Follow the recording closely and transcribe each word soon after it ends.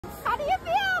do you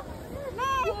feel?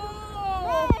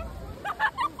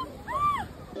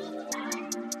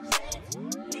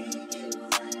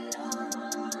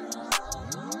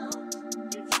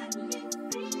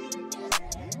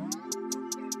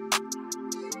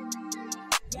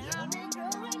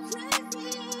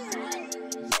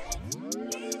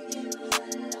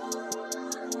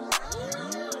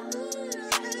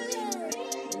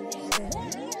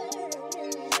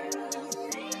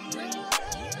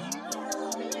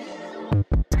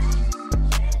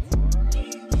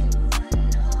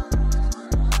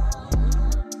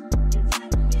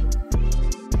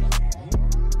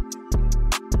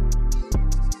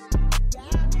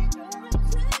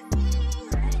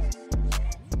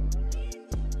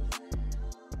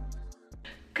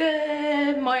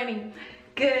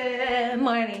 Good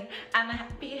morning. I'm a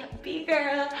happy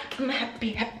girl. I'm a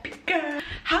happy girl.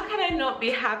 How can I not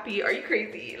be happy? Are you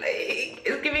crazy? Like,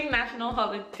 it's giving national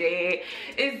holiday.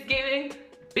 It's giving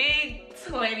big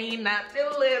 20, not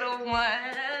the little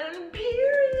one,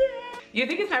 period. You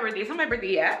think it's my birthday? It's not my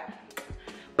birthday yet,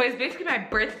 but it's basically my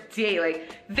birthday.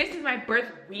 Like, this is my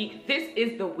birth week. This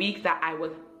is the week that I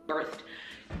was birthed.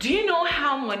 Do you know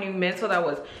how monumental that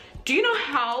was? Do you know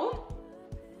how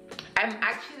I'm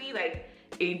actually like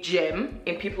a gem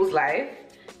in people's life?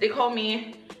 They call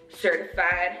me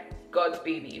certified God's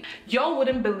baby. Y'all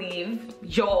wouldn't believe,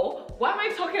 why am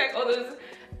I talking like all those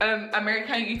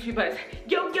American YouTubers?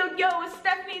 Yo, it's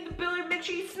Stephanie in the building. Make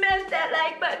sure you smash that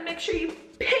like button. Make sure you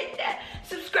hit that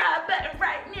subscribe button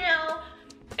right now.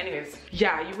 Anyways,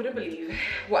 yeah, you wouldn't believe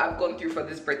what I've gone through for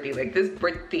this birthday. Like, this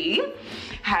birthday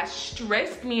has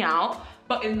stressed me out,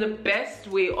 but in the best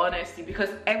way, honestly, because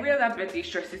every other birthday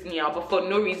stresses me out, but for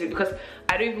no reason, because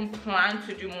I don't even plan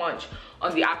to do much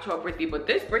on the actual birthday. But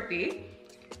this birthday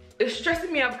is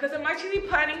stressing me out because I'm actually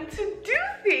planning to do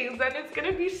things, and it's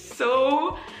gonna be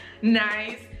so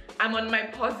nice. I'm on my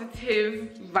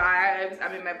positive vibes.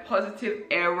 I'm in my positive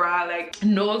era. Like,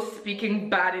 no speaking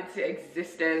bad into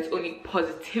existence, only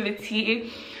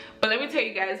positivity. But let me tell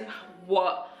you guys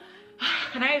what.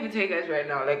 Can I even tell you guys right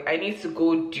now? Like, I need to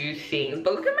go do things.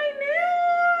 But look at my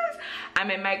nails. I'm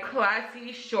in my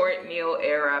classy short nail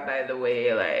era, by the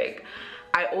way. Like,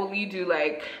 I only do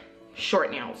like short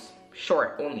nails.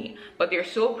 Short only, but they're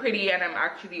so pretty and I'm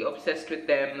actually obsessed with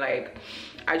them. Like,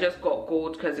 I just got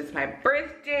gold because it's my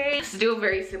birthday. Still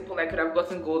very simple. I could have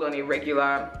gotten gold on a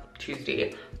regular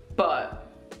Tuesday, but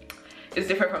it's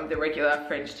different from the regular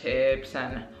French tips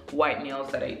and white nails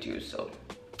that I do. So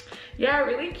yeah,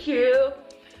 really cute.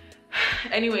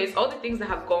 Anyways, all the things that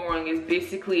have gone wrong is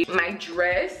basically my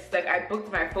dress. Like, I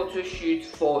booked my photo shoot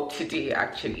for today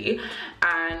actually,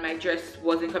 and my dress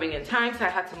wasn't coming in time, so I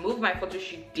had to move my photo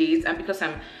shoot dates. And because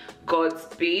I'm God's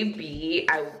baby,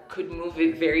 I could move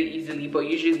it very easily, but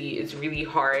usually it's really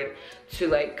hard to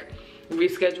like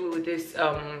reschedule with this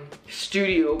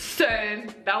studio. So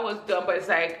that was done, but it's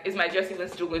like, is my dress even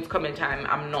still going to come in time?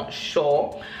 I'm not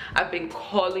sure. I've been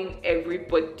calling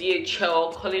everybody,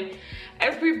 calling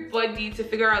everybody to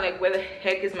figure out like where the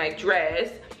heck is my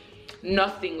dress.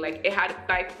 Nothing. Like, it had,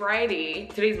 by Friday,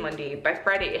 today's Monday, by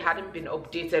Friday it hadn't been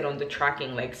updated on the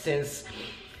tracking like since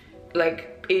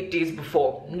like 8 days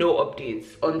before. No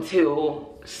updates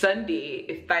until Sunday.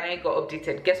 It finally got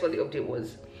updated. Guess what the update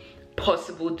was?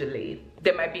 Possible delay.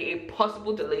 There might be a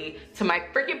possible delay to my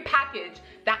freaking package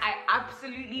that I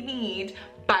absolutely need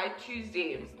by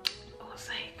Tuesday. I was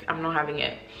like, I'm not having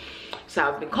it. So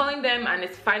I've been calling them, and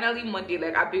it's finally Monday.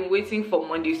 Like, I've been waiting for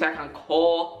Monday so I can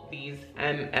call these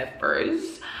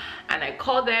MFers, and I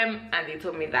called them and they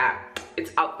told me that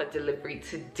it's out for delivery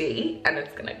today and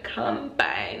it's gonna come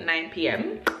by 9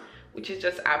 p.m, which is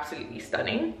just absolutely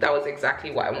stunning. That was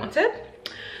exactly what I wanted.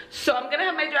 So I'm gonna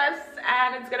have my dress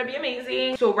and it's gonna be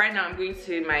amazing. So right now I'm going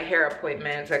to my hair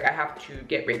appointment. Like, I have to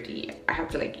get ready. I have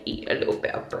to like eat a little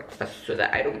bit of breakfast so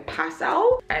that I don't pass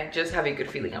out. I just have a good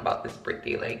feeling about this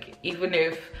birthday. Like, even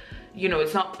if, you know,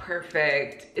 it's not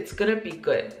perfect, it's gonna be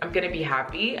good. I'm gonna be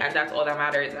happy, and that's all that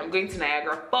matters. I'm going to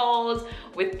Niagara Falls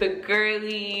with the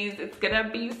girlies. It's gonna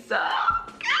be so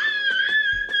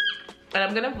good. And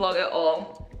I'm gonna vlog it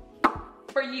all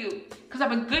for you, because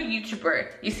I'm a good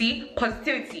YouTuber. You see,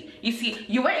 positivity. You see,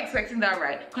 you weren't expecting that,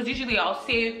 right? Because usually I'll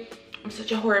say I'm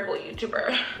such a horrible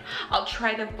YouTuber. I'll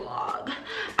try to vlog.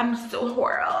 I'm so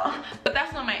horrible. But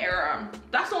that's not my era.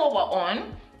 That's not what we're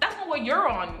on. That's not what you're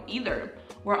on either.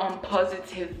 We're on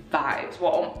positive vibes. We're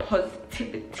on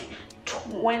positivity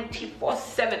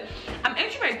 24/7. I'm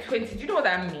entering my 20s. Do you know what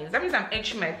that means? That means I'm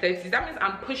entering my 30s. That means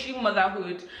I'm pushing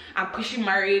motherhood. I'm pushing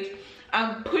marriage.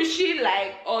 I'm pushing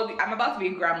like all the, I'm about to be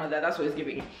a grandmother. That's what it's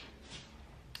giving.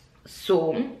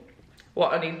 So we're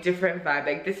on a different vibe.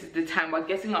 Like, this is the time we're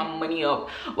getting our money up,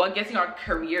 we're getting our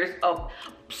careers up,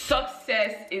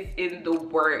 success is in the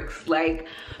works. Like,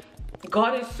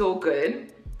 God is so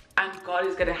good, and God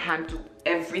is gonna handle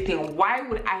everything. Why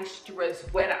would I stress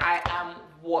when I am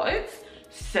what?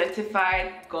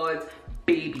 Certified God's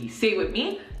baby. Say it with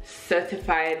me,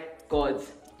 certified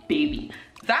God's baby.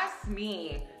 That's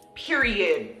me,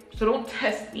 period. So don't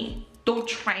test me, don't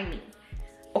try me,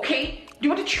 okay? Do you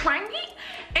want to try me?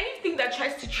 Anything that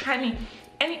tries to try me,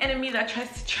 any enemy that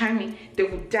tries to try me, they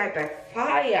will die by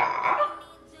fire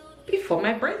before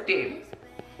my birthday.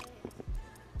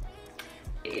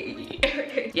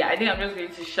 Yeah, I think I'm just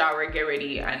going to shower, get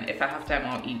ready, and if I have time,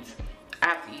 I'll eat. I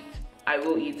have to eat. I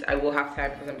will eat. I will have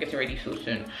time because I'm getting ready so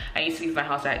soon. I need to leave my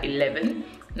house at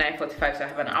 9:45, so I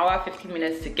have an hour, 15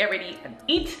 minutes to get ready and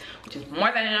eat, which is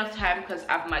more than enough time because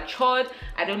I've matured.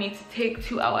 I don't need to take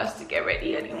 2 hours to get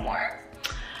ready anymore.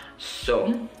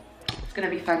 So it's gonna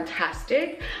be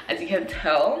fantastic. As you can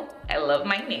tell, I love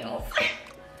my nails.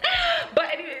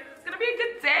 But anyways, it's gonna be a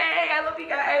good day. I love you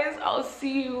guys. I'll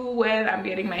see you when I'm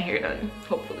getting my hair done,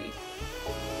 hopefully.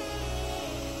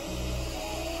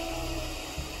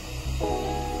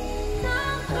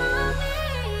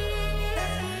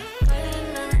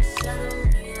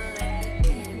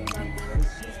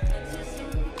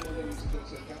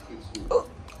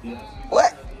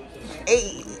 What?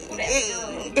 Hey, hey.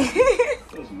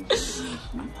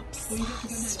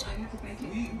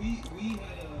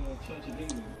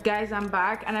 Guys, I'm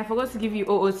back, and I forgot to give you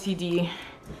OOTD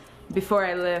before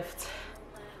I left.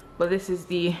 But this is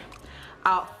the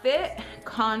outfit: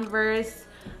 Converse,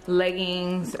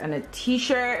 leggings, and a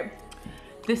t-shirt.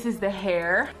 This is the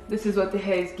hair. This is what the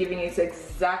hair is giving. It's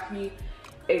exactly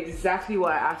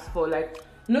what I asked for. Like,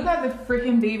 look at the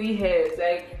freaking baby hairs.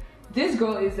 Like, this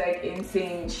girl is like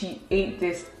insane. She ate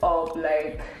this up.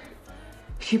 Like,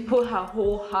 she put her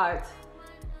whole heart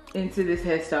into this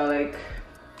hairstyle. Like,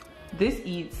 this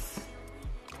eats.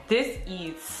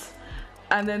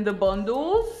 And then the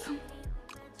bundles,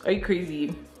 are you crazy?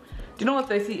 Do you know what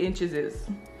 30 inches is?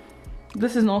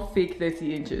 This is not fake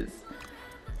 30 inches.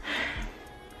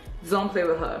 Don't play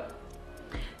with her.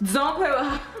 Don't play with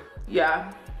her.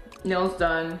 Yeah, nails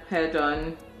done, hair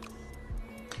done.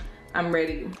 I'm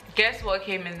ready. Guess what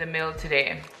came in the mail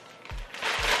today?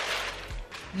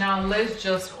 Now let's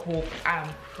just hope and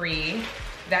pray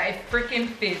that it freaking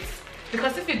fits.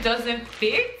 Because if it doesn't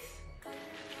fit,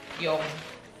 yo,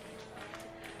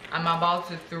 I'm about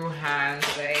to throw hands.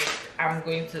 Like, I'm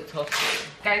going to toss it.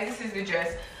 Guys, this is the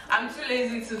dress. I'm too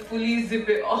lazy to fully zip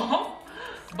it off,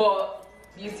 but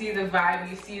you see the vibe,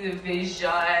 you see the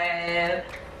vision.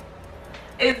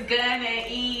 It's gonna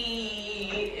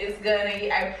eat. It's gonna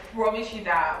eat. I promise you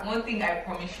that. One thing I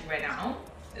promise you right now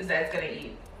is that it's gonna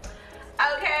eat.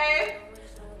 Okay.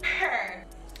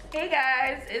 Hey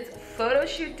guys, it's photo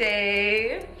shoot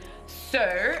day.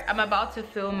 So I'm about to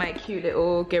film my cute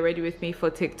little get ready with me for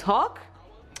TikTok.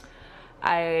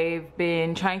 I've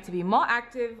been trying to be more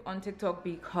active on TikTok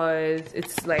because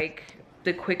it's like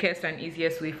the quickest and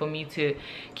easiest way for me to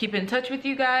keep in touch with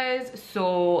you guys.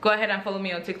 So go ahead and follow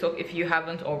me on TikTok if you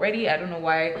haven't already. I don't know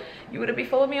why you wouldn't be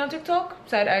following me on TikTok.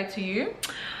 Side eye to you.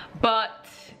 But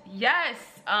yes,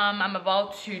 I'm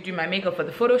about to do my makeup for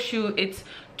the photo shoot. It's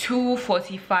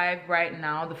 2:45 right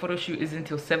now. The photo shoot is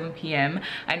until 7 p.m.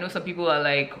 I know some people are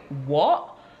like,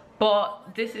 what?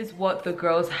 But this is what the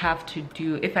girls have to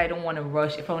do. If I don't want to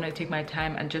rush, if I want to take my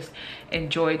time and just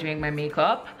enjoy doing my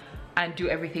makeup and do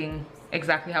everything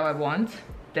exactly how I want,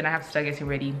 then I have to start getting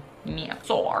ready.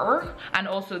 So, and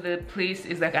also the place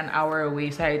is like an hour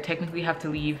away, so I technically have to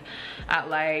leave at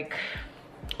like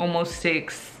almost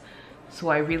 6. So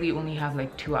I really only have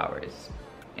like 2 hours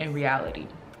in reality.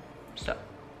 So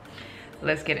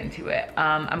let's get into it.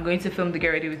 I'm going to film the get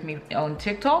ready with me on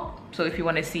TikTok. So if you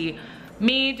want to see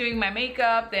me doing my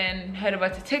makeup, then head over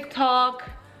to TikTok.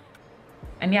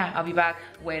 And yeah, I'll be back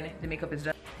when the makeup is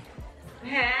done.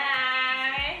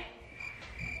 Hi.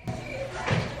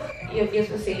 You're supposed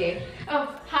to say hey.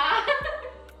 Oh, hi.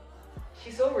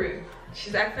 She's so rude.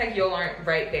 She's acting like y'all aren't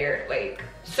right there. Like,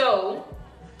 so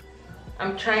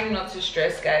I'm trying not to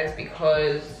stress, guys,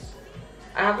 because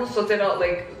I haven't sorted out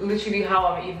like literally how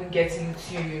I'm even getting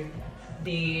to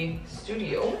the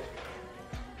studio,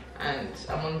 and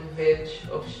I'm on the verge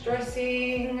of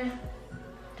stressing.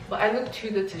 But I look too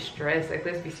good to stress. Like,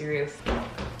 let's be serious.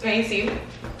 Can you see?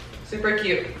 Super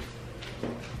cute.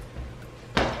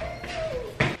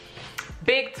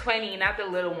 Big 20, not the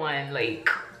little one. Like,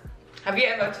 have you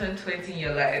ever turned 20 in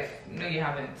your life? No, you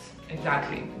haven't.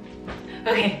 Exactly.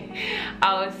 Okay,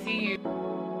 I'll see you.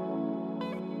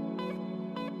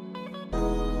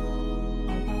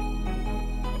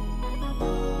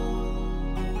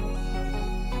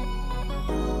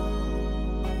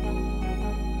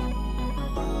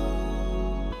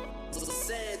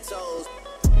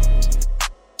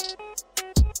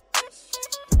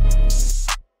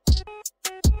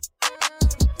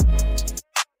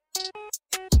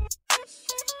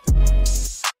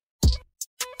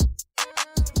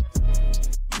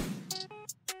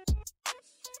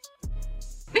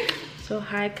 So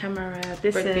hi camera,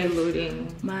 this Birthday is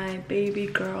loading. my baby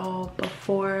girl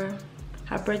before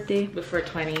her birthday, Before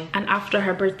 20 and after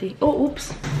her birthday. Oh,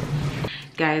 oops.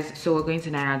 guys, so we're going to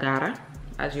Niagara,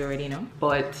 as you already know,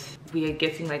 but we are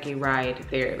getting like a ride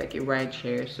there, like a ride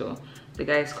share. So the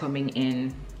guy's coming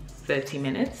in 30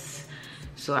 minutes,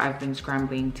 so I've been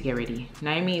scrambling to get ready.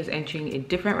 Naomi is entering a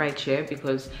different ride share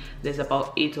because there's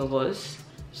about 8 of us,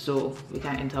 so we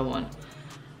can't enter one.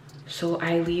 So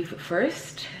I leave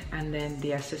first and then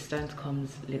the assistant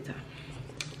comes later.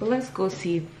 But let's go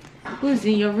see who's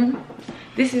in your room.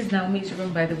 This is Naomi's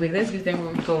room, by the way. Let's give them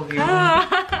room tour of your room.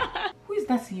 Who is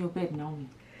that in your bed, Naomi?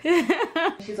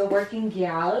 She's a working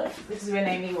gal. This is where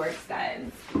Naomi works,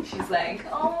 guys. She's like,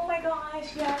 oh my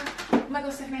gosh, yeah. Oh my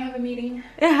gosh, Stephanie, I have a meeting.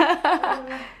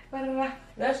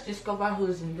 Let's discover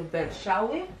who's in the bed, shall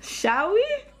we? Shall we?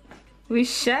 We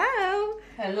shall.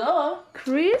 Hello,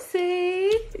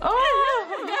 Chrissy. oh.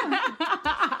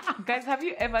 Guys, have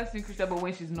you ever seen Christabel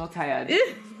when she's not tired?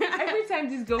 Every time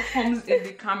this girl comes in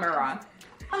the camera,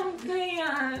 I'm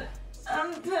tired,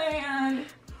 I'm tired.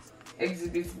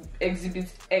 Exhibit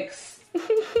X.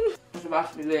 It's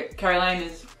about to be late. Caroline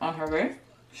is on her way.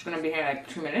 She's gonna be here in like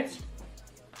 2 minutes.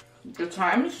 The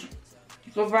times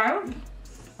survived.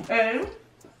 And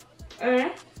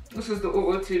this is the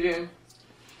OOTD.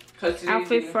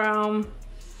 Outfit from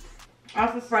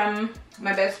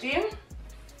my bestie.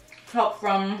 Top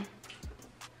from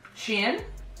Shein.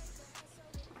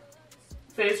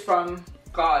 Face from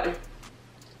God.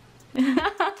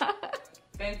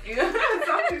 Thank you.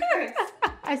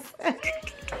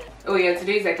 Oh yeah,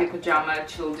 today's like a pajama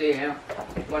chill day.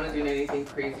 We're not doing anything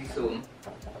crazy, so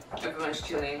everyone's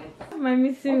chilling. My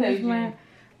missing is my.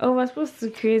 Oh, we're supposed to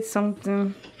create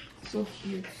something. So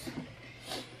cute.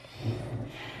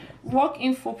 Work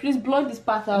info. Please blur this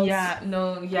part out. Yeah,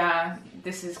 no, yeah.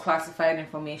 This is classified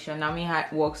information. Nami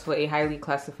works for a highly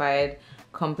classified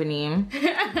company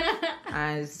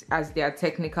as their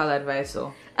technical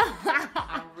advisor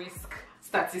and risk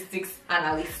statistics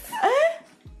analyst.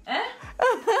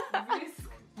 Risk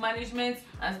management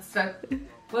and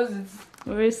what's it?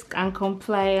 Risk and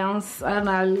compliance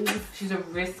analyst. She's a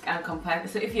risk and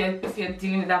compliance. So if you're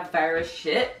dealing with that virus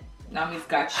shit, Nami's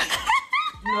got you.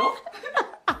 No.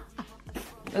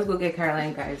 Let's go get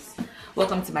Caroline, guys.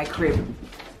 Welcome to my crib.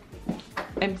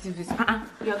 Empty this.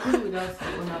 You're going with us.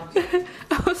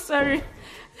 Oh, sorry.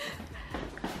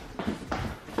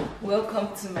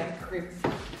 Welcome to my crib.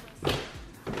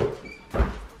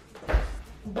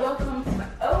 Welcome to my.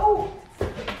 Oh,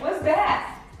 what's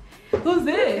that? Who's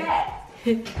this?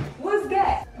 What's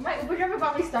that? We never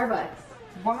bought me Starbucks.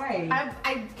 Why?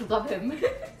 I love him.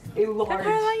 A large.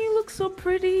 Caroline, you look so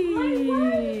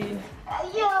pretty.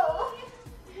 Yo.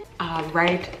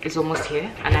 Ride is almost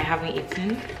here and I haven't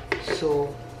eaten,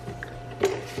 so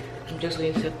I'm just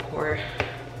going to pour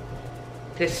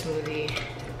this smoothie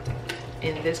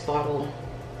in this bottle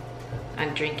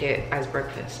and drink it as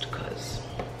breakfast because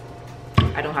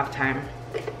I don't have time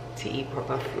to eat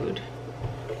proper food.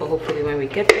 But hopefully when we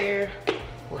get there,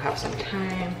 we'll have some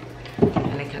time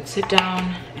and I can sit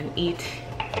down and eat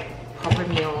proper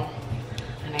meal.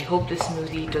 And I hope this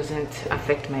smoothie doesn't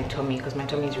affect my tummy because my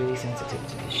tummy is really sensitive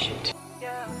to this shit.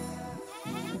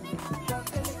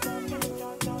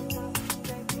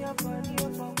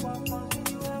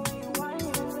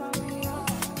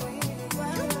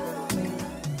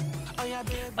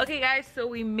 Okay guys, so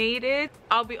we made it.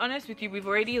 I'll be honest with you, we've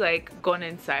already like gone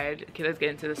inside. Okay, let's get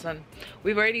into this one.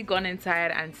 We've already gone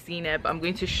inside and seen it, but I'm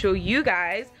going to show you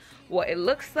guys what it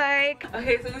looks like.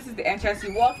 Okay, so this is the entrance.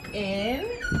 You walk in.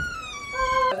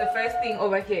 The first thing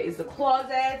over here is the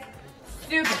closet.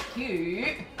 Super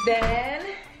cute. Then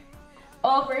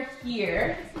over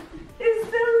here is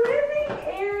the living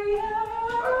area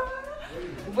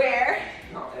where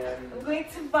we're going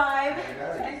to vibe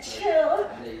and chill,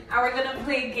 and we're gonna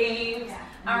play games,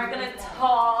 and we're gonna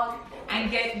talk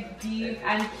and get deep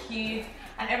and cute,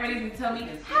 and everybody's gonna tell me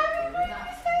happy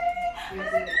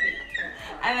birthday,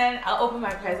 and then I'll open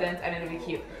my presents and it'll be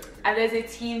cute. And there's a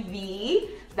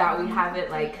TV that we haven't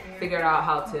like figured out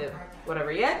how to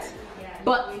whatever yet,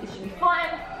 but it should be fun.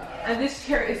 And this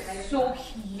chair is so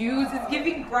cute. It's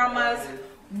giving grandma's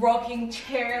rocking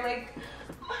chair, like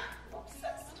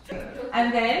obsessed.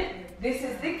 And then this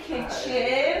is the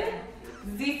kitchen.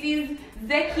 This is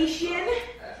the kitchen.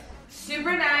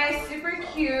 Super nice, super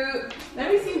cute.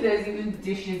 Let me see if there's even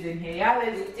dishes in here. Yeah,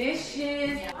 there's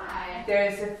dishes.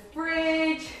 There's a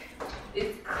fridge.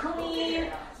 It's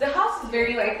clean. The house is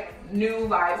very like new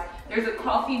vibes. There's a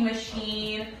coffee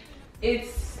machine. It's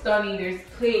stunning. There's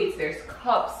plates, there's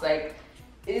cups. Like,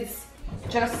 it's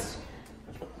just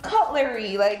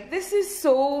cutlery. Like, this is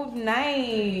so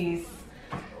nice.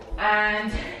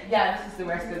 And yeah, this is the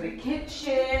rest of the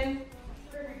kitchen.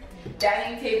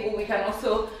 Dining table, we can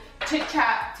also chit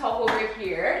chat, talk over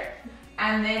here.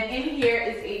 And then in here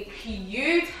is a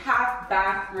cute half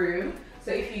bathroom.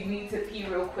 So if you need to pee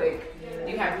real quick,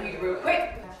 you can pee real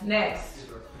quick. Next,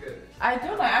 I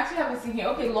don't know, I actually haven't seen here.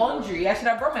 Okay, laundry. I should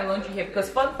have brought my laundry here because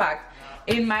fun fact,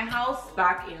 in my house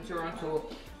back in Toronto,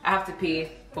 I have to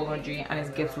pay for laundry and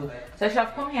it's ghetto. So I should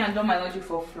have come here and done my laundry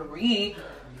for free.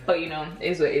 But you know,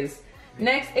 it is what it is.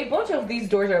 Next, a bunch of these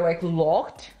doors are like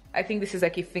locked. I think this is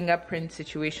like a fingerprint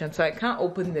situation, so I can't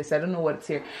open this. I don't know what's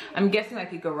here. I'm guessing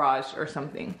like a garage or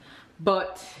something.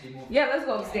 But yeah, let's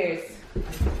go upstairs.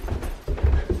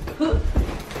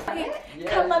 Okay,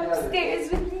 come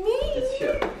upstairs with me.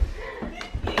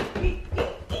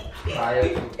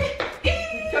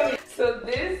 So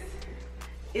this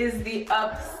is the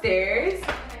upstairs.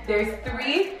 There's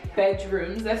 3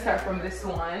 bedrooms. Let's start from this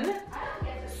one.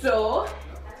 So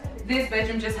this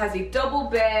bedroom just has a double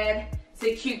bed. It's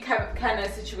a cute kind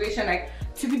of situation, like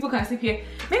 2 people can sleep here,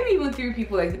 maybe even 3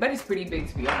 people. Like the bed is pretty big,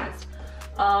 to be honest.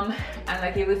 And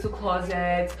like a little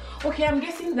closet. Okay, I'm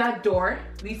guessing that door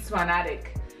leads to an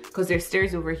attic because there's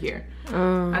stairs over here.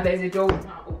 And there's a door we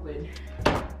can't open,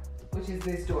 which is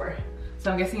this door.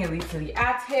 So I'm guessing it leads to the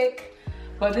attic.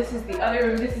 But this is the other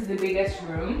room. This is the biggest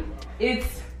room.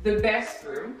 It's the best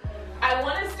room. I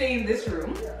want to stay in this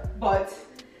room, but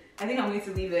I think I'm going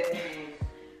to leave it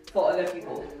for other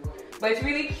people. But it's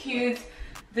really cute.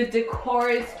 The decor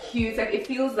is cute. Like, it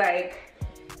feels like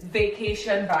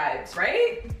vacation vibes,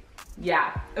 right?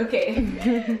 Yeah,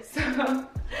 okay. So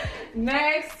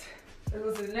next, it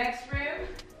was the next room.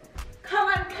 Come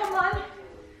on, come on.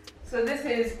 So this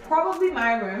is probably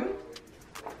my room.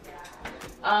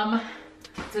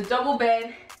 It's a double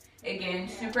bed. Again,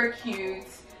 super cute.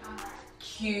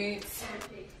 Cute.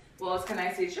 What else can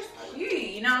I say? It's just cute,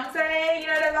 you know what I'm saying? You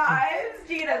know the vibes?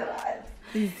 You know the vibes.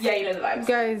 Yeah, you know the vibes.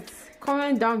 Guys,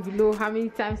 comment down below how many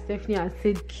times Stephanie has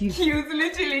said cute. Cute,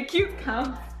 literally cute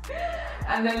counts.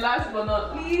 And then last but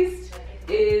not least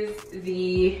is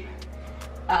the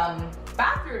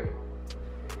bathroom.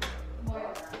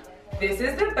 This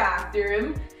is the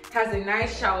bathroom. It has a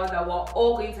nice shower that we're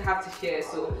all going to have to share,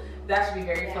 so that should be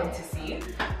very fun to see.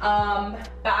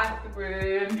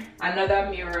 Bathroom, another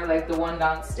mirror like the one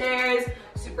downstairs,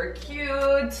 super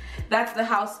cute. That's the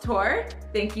house tour.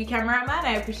 Thank you, cameraman.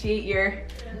 I appreciate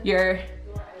your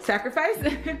sacrifice.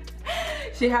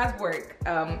 She has work.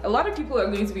 A lot of people are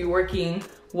going to be working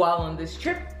while on this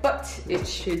trip, but it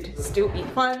should still be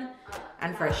fun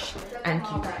and fresh and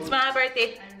cute. It's my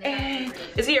birthday.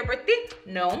 Is it your birthday?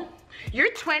 No.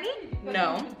 You're 20?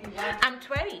 No. I'm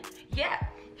 20. Yeah.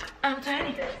 I'm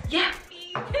 20. Yeah.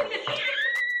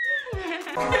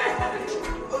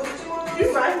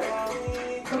 You're right.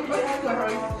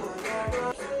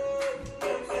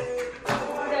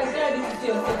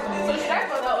 So should I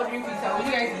bother ordering pizza? What do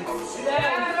you guys eat?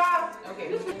 Yeah. Okay.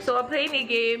 So we're playing a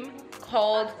game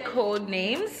called Code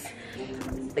Names.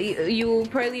 You'll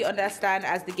probably understand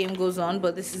as the game goes on,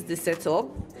 but this is the setup.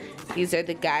 These are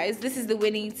the guys. This is the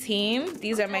winning team.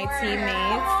 These are my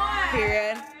teammates.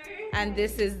 Period. And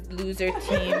this is loser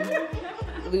team.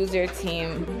 Loser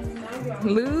team.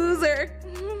 Loser.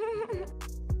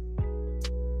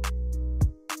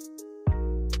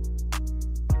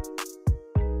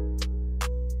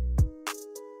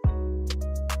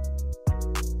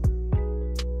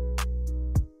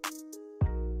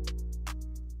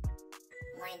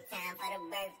 One time for the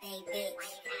birthday bitch.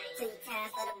 2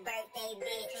 times for the birthday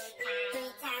bitch. 3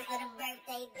 times for the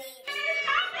birthday bitch.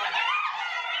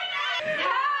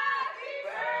 Happy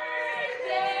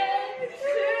birthday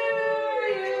to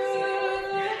you.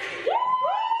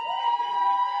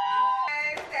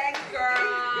 Thanks, girl.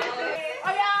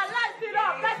 Oh yeah, light it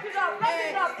up, light it up, light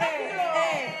it up, light it up,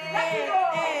 light it up,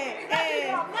 light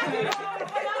it up, light it up.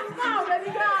 Now, let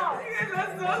me go.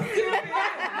 That's so stupid.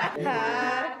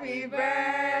 Happy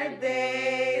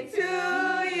birthday to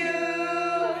you.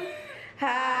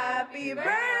 Happy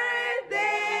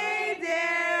birthday,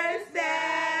 dear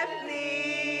Stephanie.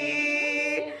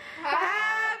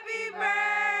 Happy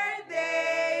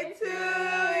birthday to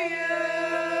you.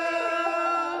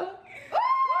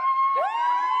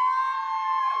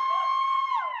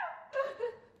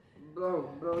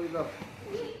 Blow it up.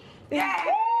 Yeah.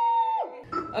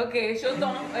 Okay, show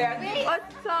them.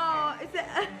 What's up? Is it?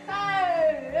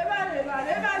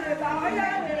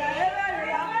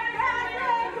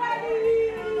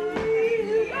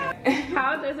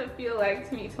 How does it feel like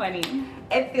to be 20?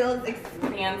 It feels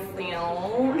expansive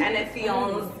and it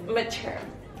feels mature.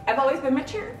 I've always been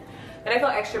mature. And I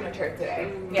felt extra mature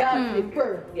today. Yeah. Big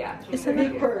purr. Yeah. It's a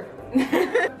big purr.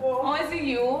 Oh, is it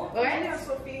you? Yeah,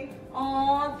 Sophie.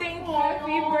 Oh, thank you.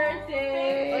 Happy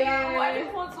birthday. Oh, I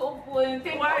just want to open.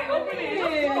 Thank Why you. open it?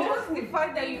 Just the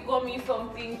fact that you got me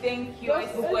something. Thank you. I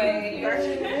swear. You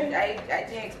actually, I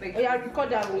didn't expect Oh, yeah, record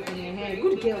that with me.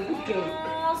 Good girl, good girl.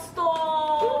 Oh,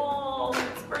 stop.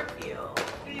 It's perfume.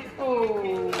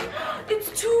 Oh. It's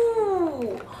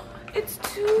 2. It's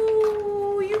 2.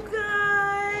 You guys.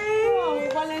 Oh,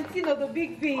 Valentino, the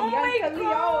big thing. Oh my God. The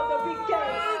big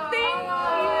cake. Thank you.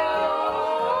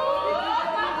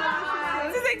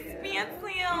 This is expensive.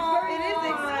 It is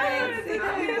expensive.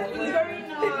 It's very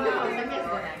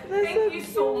nice. Thank you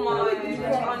so much.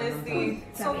 Honestly,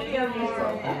 so cute. Thank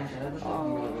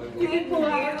you.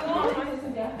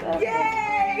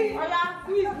 Yay! Oh, yeah,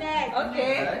 who is next?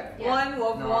 Okay.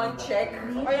 One check.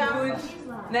 Oh, yeah. Good.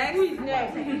 Next. Who is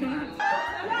next?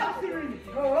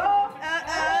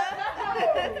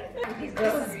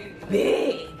 This is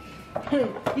big.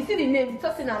 You see the name? It's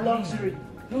just in a luxury.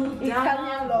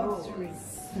 Italian luxury.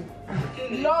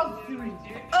 Luxury.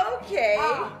 Okay.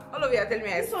 All of you are telling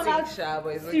me I This one stink, has- Sha, but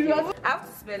it's okay. serious? I have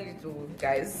to spell it too,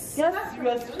 guys. Yes,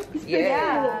 seriously.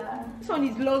 Yeah. This one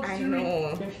is luxury. I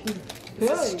know.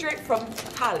 This is straight from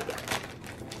Italia.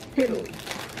 Hello.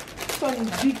 This one is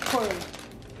big pearl.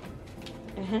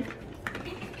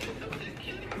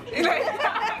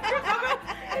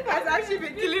 Has actually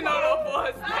been killing all of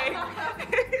us. Like,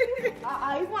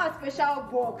 I even have special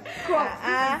box.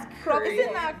 Crocs. Crocs. This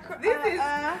is not This is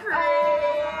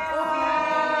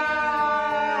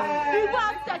You even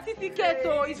have certificate,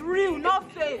 oh, it's real,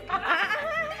 not fake.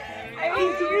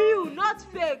 It's real, not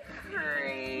fake.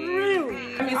 crazy. Real.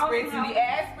 I'm spraying in the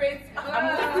air, spraying.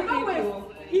 I'm looking No,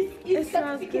 people. It's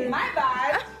smells certificate. good. My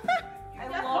bad. I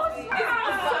love it. It's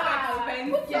so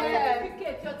expensive.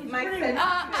 Certificate. My It's real.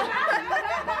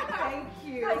 Thank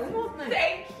you. It smells nice.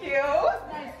 Thank you.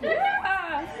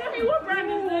 What brand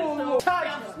is this?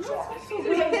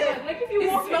 Like if you it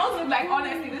smells like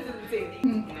honestly this is the thing.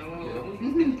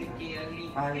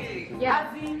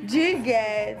 Yeah.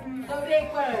 Jigget. The big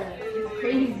pearl. It's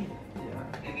crazy.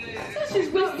 She's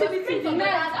going to be the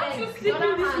next. I'm just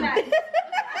sleeping this night.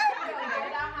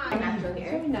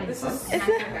 This is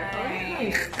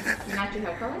nice. Natural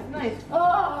hair color? Nice. I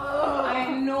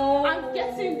know. I'm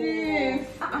getting this.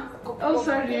 Oh,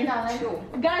 sorry.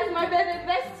 Guys, my baby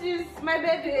besties, my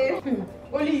baby.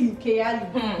 Only you,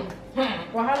 Kayali.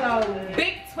 Wahala.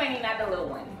 Big 20, not the little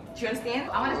one. Do you understand?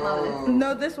 I want to smell this.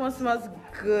 No, this one smells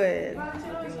good.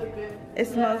 It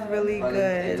smells really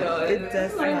good. It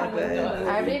does smell good.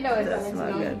 I really know It does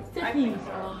smell good. Stephanie.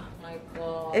 Oh my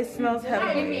god. It smells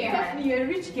heavy. Stephanie, you're a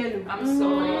rich girl. I'm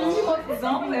sorry.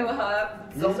 Don't play with her.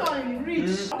 This one is rich.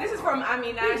 This is from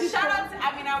Amina. Shout out to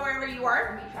Amina wherever you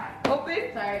are.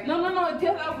 Open. Sorry. No, the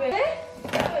other way.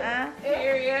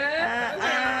 Period.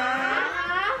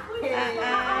 Who is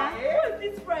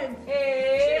this friend?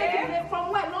 Hey.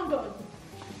 From where? London.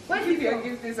 Where's If he your from?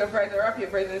 gift is a surprise, wrap your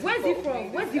presents. Where's he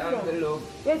from? Where's he from?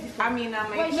 Where's he from? Amina,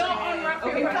 my Wait, no, friend. unwrap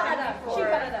Okay, your wrap Canada. it for She her.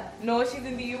 Canada. No, she's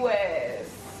in the US.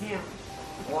 Yeah.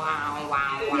 Wow,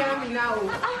 wow, Yeah, wow. me now.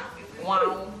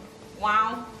 Wow,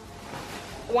 wow,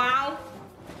 wow.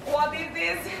 What is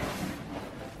this?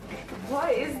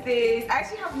 What is this? I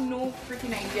actually have no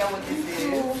freaking idea what this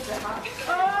is.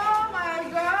 Oh my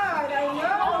god, I know.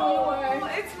 Oh,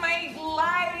 it's my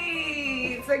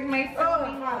light. It's like my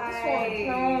phone light.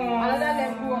 Another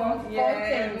level of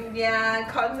content. Yeah,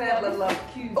 content. Love.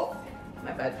 Oh,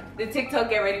 my bad. The TikTok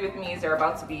get ready with me is they're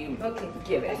about to be Okay.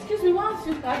 given. Excuse me, once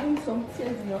you're having some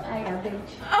tears in your eye, I beg.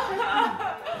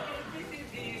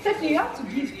 Stephanie, you have to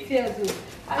give tears though.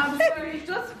 I'm sorry, it's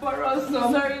just for us.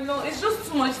 Sorry, no, it's just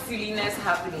too much silliness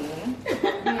happening.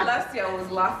 Last year I was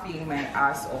laughing my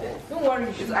ass off. Don't worry,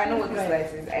 I know what this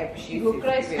life is. I appreciate You go it.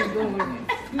 cry soon, don't worry.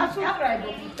 I should cry,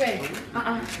 but prepare.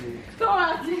 Don't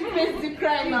anticipate the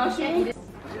cry now, should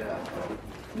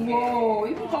Whoa,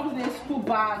 even comes in a school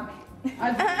bag.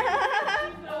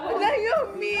 Now you're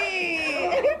me.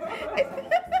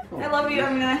 I love you,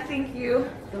 Amina. Thank you.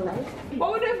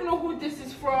 But we don't even know who this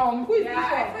is from. Who is this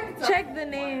from? Check the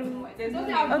name. There's no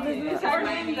have Oh, there's no- It's our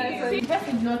name. The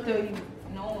person did not tell you.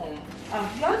 No. You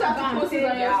have to post it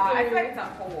on your Yeah, I feel story. like it's a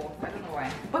whole. I don't know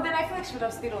why. But then I feel like she would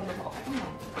have stayed on the call. I don't know.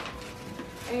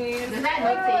 I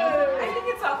think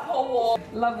it's a whole.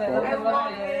 Love it. I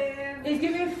love it. It's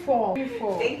giving 4.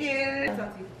 Thank you.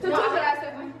 So close your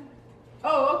eyes.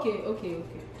 Oh, okay.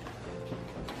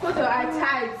 Close your eyes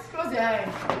tight. Close your eyes.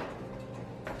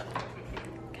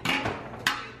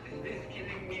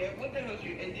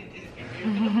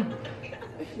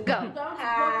 Go.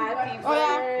 Happy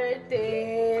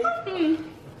birthday.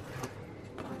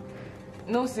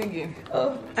 No singing.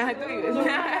 Oh, I do it.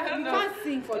 I don't know. Can't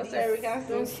sing for this. Sorry, we can't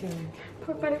sing. Don't sing.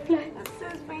 For butterfly. This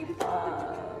is my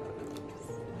love.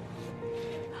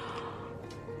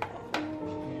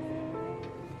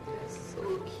 So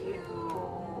cute.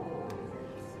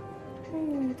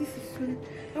 Oh, this is so.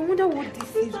 I wonder what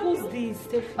this is. What's this?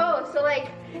 Stephanie? Oh, so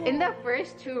like in the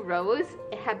first 2 rows,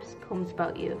 it has poems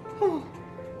about you. Oh.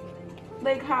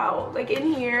 Like how? Like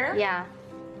in here? Yeah.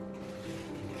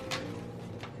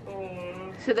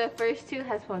 So the first 2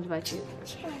 has poems about you.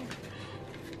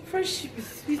 Friendship is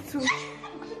sweet too.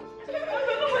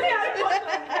 Nobody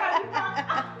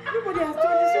has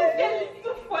done this one. It's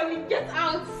so funny. Get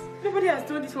out. Nobody has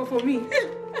done this one for me.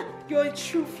 You're a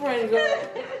true friend, girl.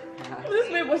 This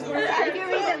man was going You can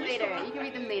read them later. You can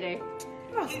read them later.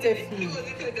 Oh, Stephanie.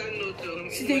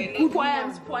 She's a good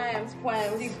poems, woman. poems,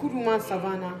 poems. She's a good woman,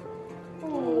 Savannah.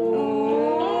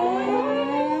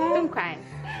 Don't cry.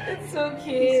 It's so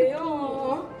cute.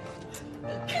 Oh.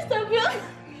 Christabel.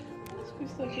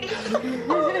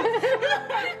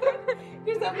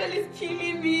 Christabel is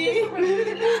killing me. Why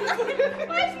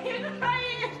is she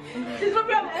crying? She's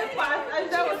probably on empath and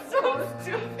that was so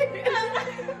stupid.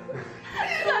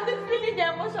 I'm just feeling the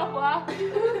emotion for her.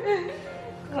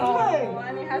 Oh,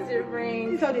 and it has a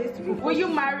ring. This is how they used to be. Will you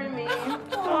marry me?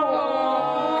 Oh.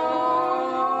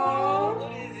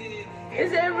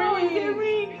 It's a ring. It's a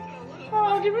ring.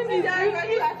 Oh, the ring is too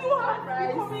hard.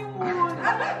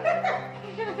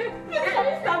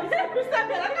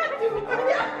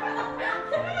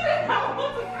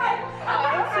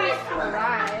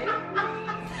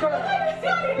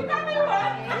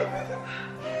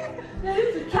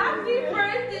 Happy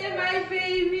birthday, my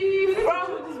baby.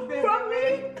 From me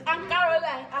and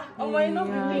Caroline. Oh, my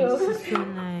Yeah, this is so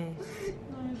nice.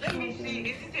 Let me see.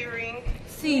 Is it a ring?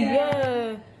 See,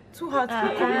 yeah. 2 hearts.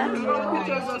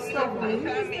 Pictures of stuff.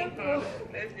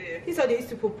 Let's see. These are they used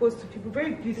to propose to people.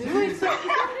 Very beautiful.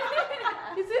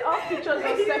 Is it all pictures of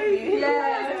Stephanie?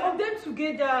 Yeah, of them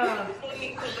together.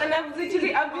 And I've been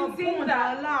saying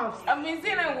that. I've been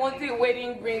saying I want a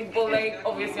wedding ring, but like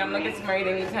obviously I'm not getting married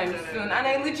anytime soon. And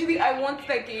I want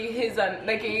like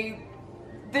a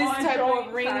this type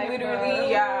of ring,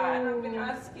 literally, yeah. And I've been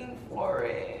asking for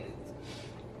it.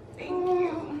 Thank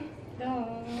you.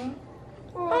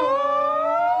 Oh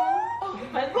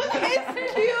my God, it's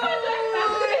cute.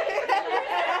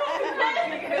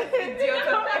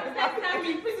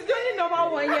 This is only number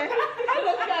 1 year. I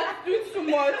love that do too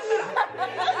much.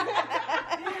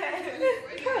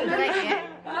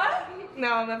 No,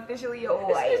 I'm officially a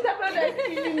wife.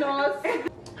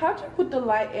 How do you put the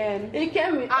light in? It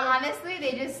can be. Honestly,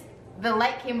 the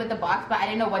light came with the box, but I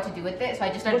didn't know what to do with it, so I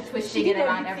just started twisting it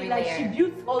around every like layer. She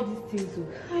built all these things.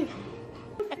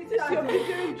 This is your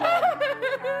beginning job.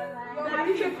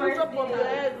 Your put up on the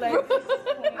head like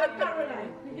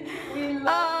Caroline. We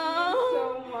love you so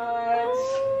much.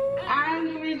 And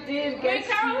we did get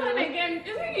Caroline again.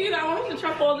 Isn't you that wanted to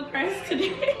chop all the crayons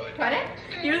today? Got it?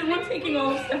 You're the one taking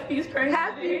all of Stephanie's crayons.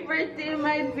 Happy birthday,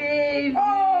 my baby.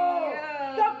 Oh,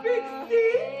 the big C.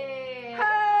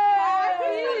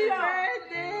 Happy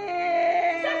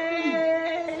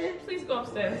birthday. Please go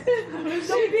upstairs.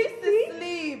 she needs to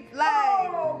sleep. Like,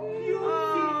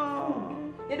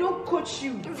 They don't coach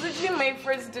you. It's literally my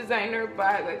first designer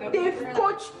bag. Like They've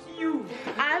coached you.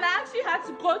 And I actually had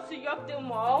to go to Yorkdale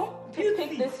Mall to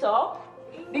pick this up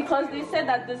because they said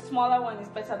that the smaller one is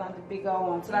better than the bigger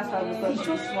one. So that's why we got the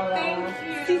smaller one.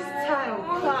 This time,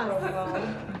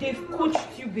 class. They've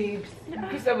coached you, babes.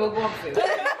 Christabel, go upstairs.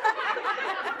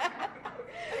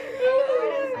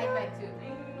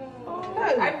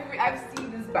 I've seen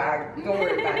this bag. Don't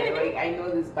worry about it. Like I know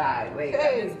this bag. Like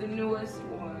it's the newest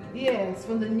one. Yes,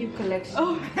 from the new collection.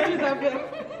 Oh,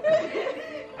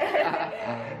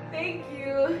 thank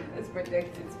you. Let's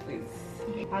protect it, please.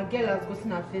 Our girl has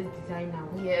gotten her first designer.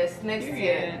 Yes, next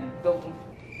year. Double.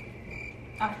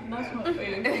 That's my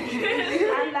favorite.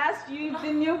 And last year,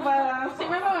 the New Balance.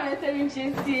 Remember when I said you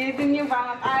changed it? The New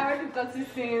Balance. I already got it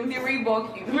since. The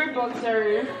Reebok. Reebok,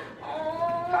 sorry.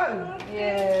 Oh,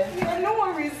 yeah. No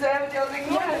one reserved. I was like,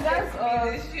 Yeah, that's all.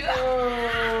 Yeah.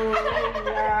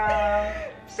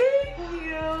 Thank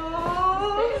you.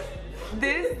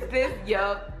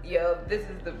 Yup. This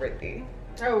is the birthday.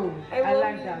 Oh, I love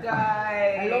like you that.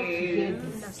 guys. I love to hear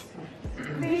this.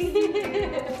 Thank you.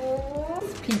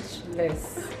 Speechless.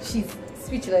 She's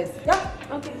speechless. Yeah.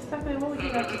 Okay, Stephanie, what would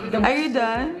you like to do? are you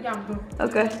done? Yeah, I'm done.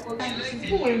 Okay. She's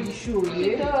still wearing the shoe,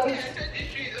 yeah?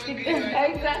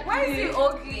 Exactly. Why is it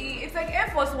ugly? It's like Air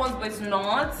Force Ones, but it's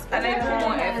not. And I don't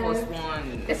want Air Force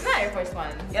Ones. It's not Air Force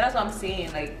One. Yeah, that's what I'm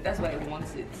saying. Like, that's why I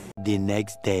want it. The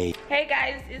next day. Hey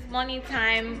guys, it's morning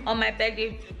time on my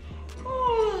birthday. Oh,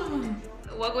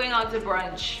 We're going out to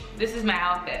brunch. This is my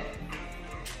outfit.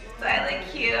 Do I look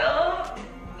cute?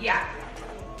 Yeah.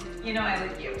 You know I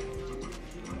look cute.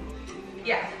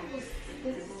 Yeah.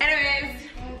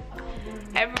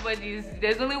 Anyways,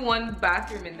 there's only one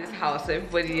bathroom in this house, so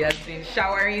everybody has been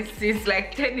showering since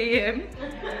like 10 a.m.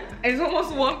 It's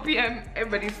almost 1 p.m.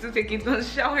 Everybody's still taking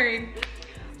turns showering.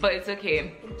 But it's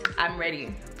okay. I'm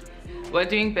ready. We're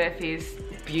doing Bethy's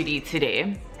beauty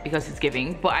today because it's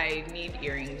giving, but I need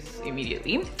earrings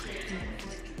immediately.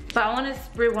 But I want to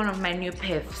spray one of my new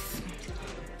piffs.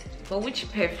 But which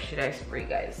piff should I spray,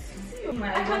 guys?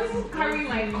 I can't even carry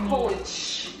my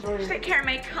coach. Should I carry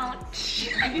my coach?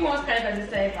 If you want to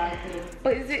say about it.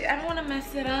 But is it? I don't want to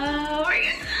mess it up.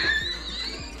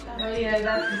 Oh yeah,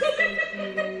 that's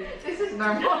this is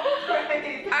normal.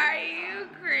 Are you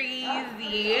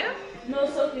crazy? No,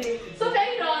 Sophie. Sophie, are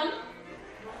you done?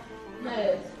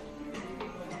 Yes.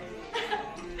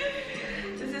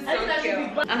 This is so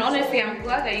cute. And honestly, I'm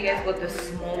glad that you guys got the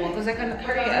small one because I can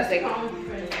carry it as like,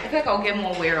 I feel like I'll get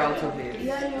more wear out of it.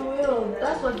 Yeah, you will.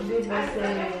 That's what the baby was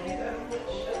saying.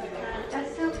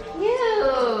 That's so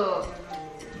cute.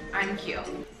 I'm cute.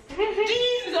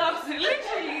 Jesus,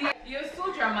 literally. You're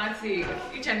so dramatic.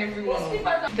 Each and every one.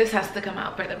 This has to come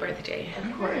out for the birthday.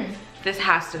 Of course. This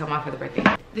has to come out for the birthday.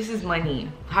 This is money.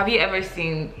 Have you ever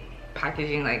seen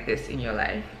packaging like this in your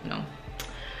life? No.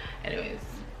 Anyways.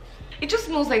 It just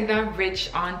smells like that rich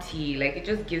auntie. Like it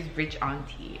just gives rich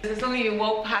auntie. It's only you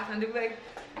walk past and they'll be like,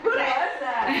 Who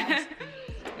that?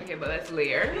 okay, but let's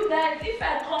layer. You guys, if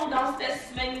I come downstairs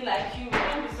smelling like you,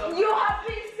 don't be so. You have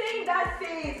been saying that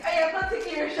since I am not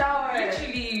taking your shower.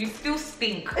 Literally, you still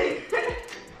stink.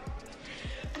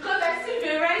 Because I see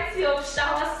variety of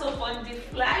shower soap on the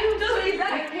fly. You just So is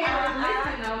that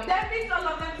that means all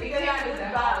of them together are good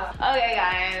bath. Okay,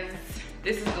 guys,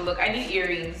 this is the look. I need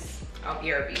earrings. Oh,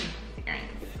 BRB earrings.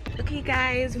 Okay,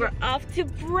 guys, we're off to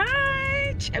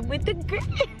brunch. I'm with the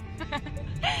girls.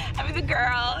 I'm with the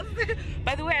girls.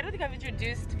 By the way, I don't think I've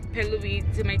introduced Pelumi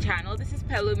to my channel. This is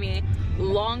Pelumi,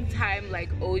 long time like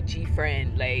OG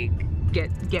friend. Like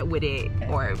get with it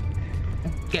or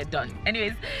get done.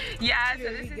 Anyways, yeah, so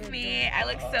this is me. I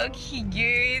look so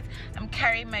cute. I'm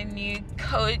carrying my new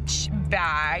Coach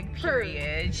bag,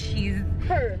 period. She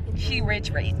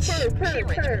rich.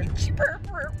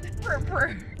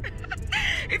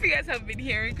 If you guys have been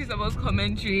hearing Christabel's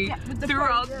commentary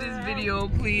throughout this video,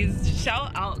 please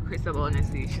shout out Christabel.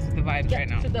 Honestly, she's the vibes right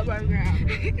now. to the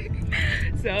background.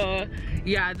 So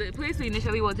yeah, the place we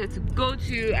initially wanted to go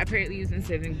to apparently isn't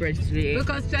serving brunch today.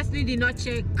 Because Chesley did not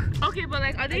check. Okay, but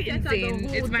like, are they insane?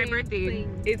 It's my birthday.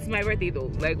 It's my birthday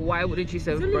though. Like, why wouldn't you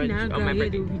serve brunch on my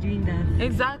birthday? Be doing that.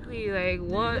 Exactly. Like,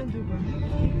 what?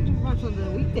 Brunch on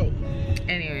the weekday.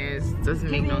 Anyways,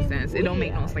 doesn't make no sense. It don't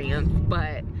make no sense.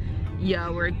 But yeah,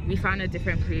 we found a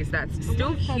different place that's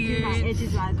still cute.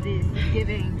 Edges like this,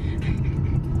 giving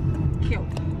kill.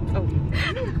 Oh.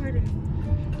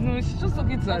 No, she's just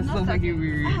looking to herself like a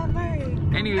weird.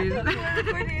 Anyways. No.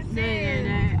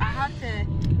 I have to.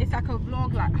 It's like a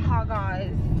vlog, like, how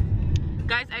guys.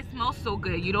 Guys, I smell so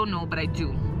good. You don't know, but I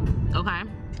do. Okay?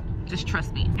 Just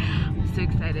trust me. I'm so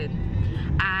excited.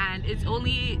 And it's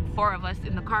only 4 of us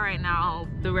in the car right now.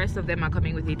 The rest of them are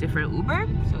coming with a different Uber,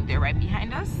 so they're right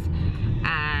behind us.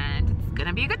 And it's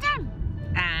gonna be a good time.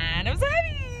 And I'm so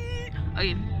happy.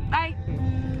 Okay, bye.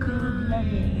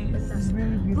 Guys,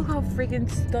 look how freaking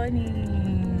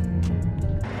stunning.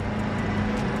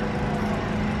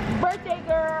 Birthday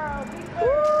girl. Big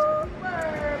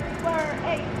bird.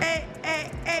 Hey.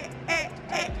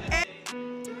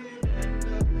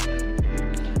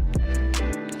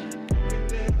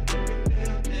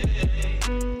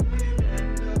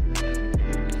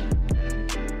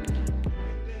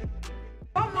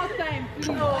 One more time,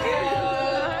 please.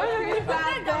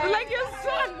 Like you're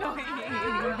so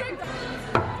annoying.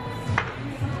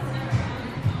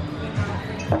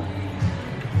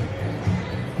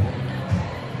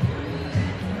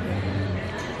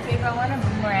 If I want a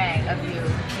boomerang of you,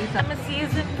 I'm a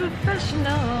seasoned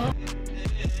professional.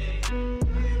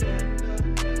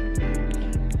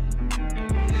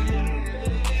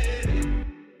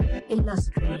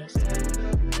 Illustrious.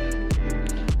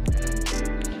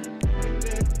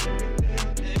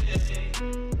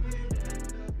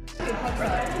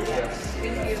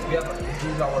 Yeah, this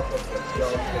is our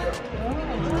podcast.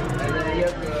 And then we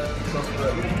have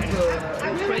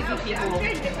Crazy people.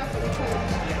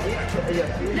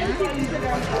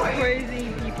 Crazy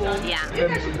people. Yeah.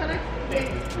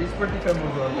 It's pretty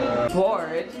famous on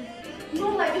Bored. No,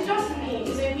 like, it's just me.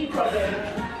 It's a me problem.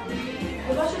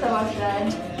 I watched it about that.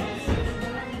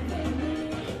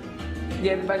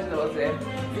 Yeah, everybody knows it.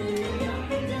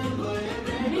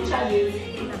 I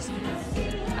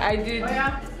did. But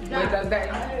I'm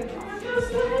dying.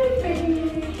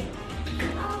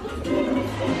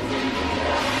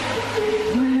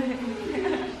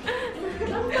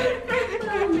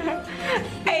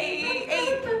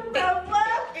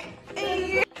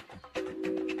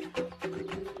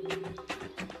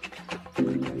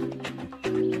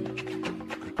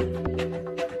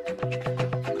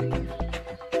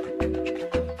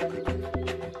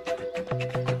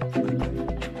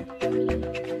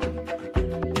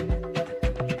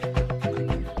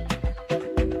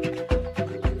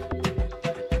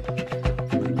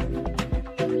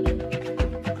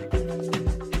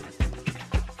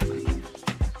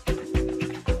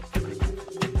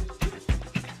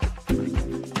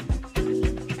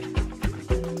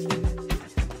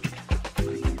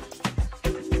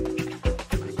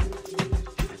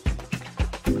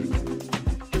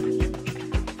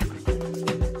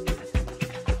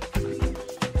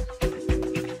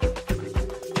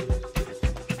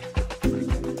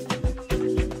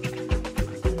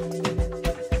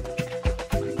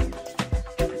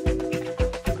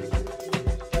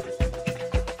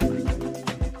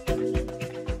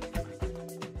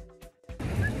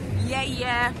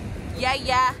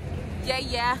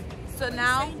 Yeah. So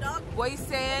now, what you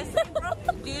saying?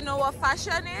 Do you know what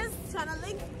fashion is?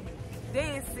 Channeling.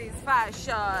 This is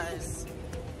fashion.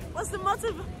 What's the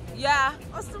motive? Yeah.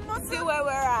 What's the motive? See where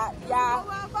we're at. Yeah.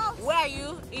 Whereabouts? Where are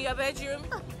you? In your bedroom?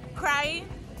 Crying?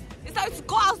 It's time to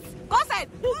go out. Go outside.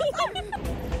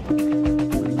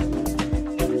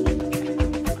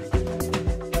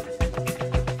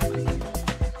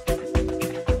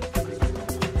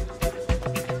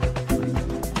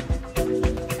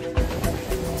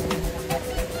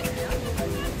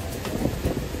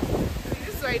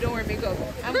 I don't wear makeup.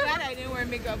 I'm glad I didn't wear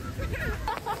makeup.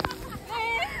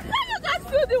 Hey, can you guys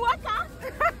feel the water?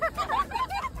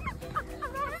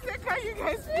 Can you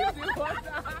guys feel the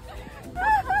water?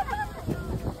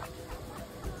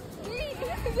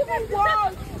 This is even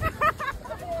worse.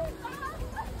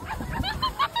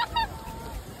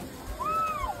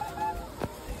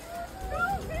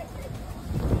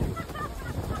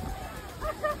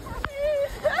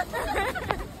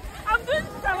 I'm doing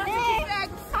dramatic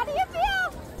effects. How do you feel?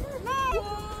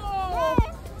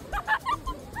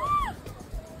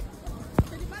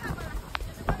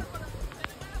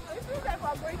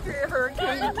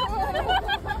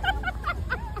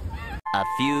 A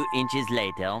few inches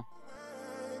later.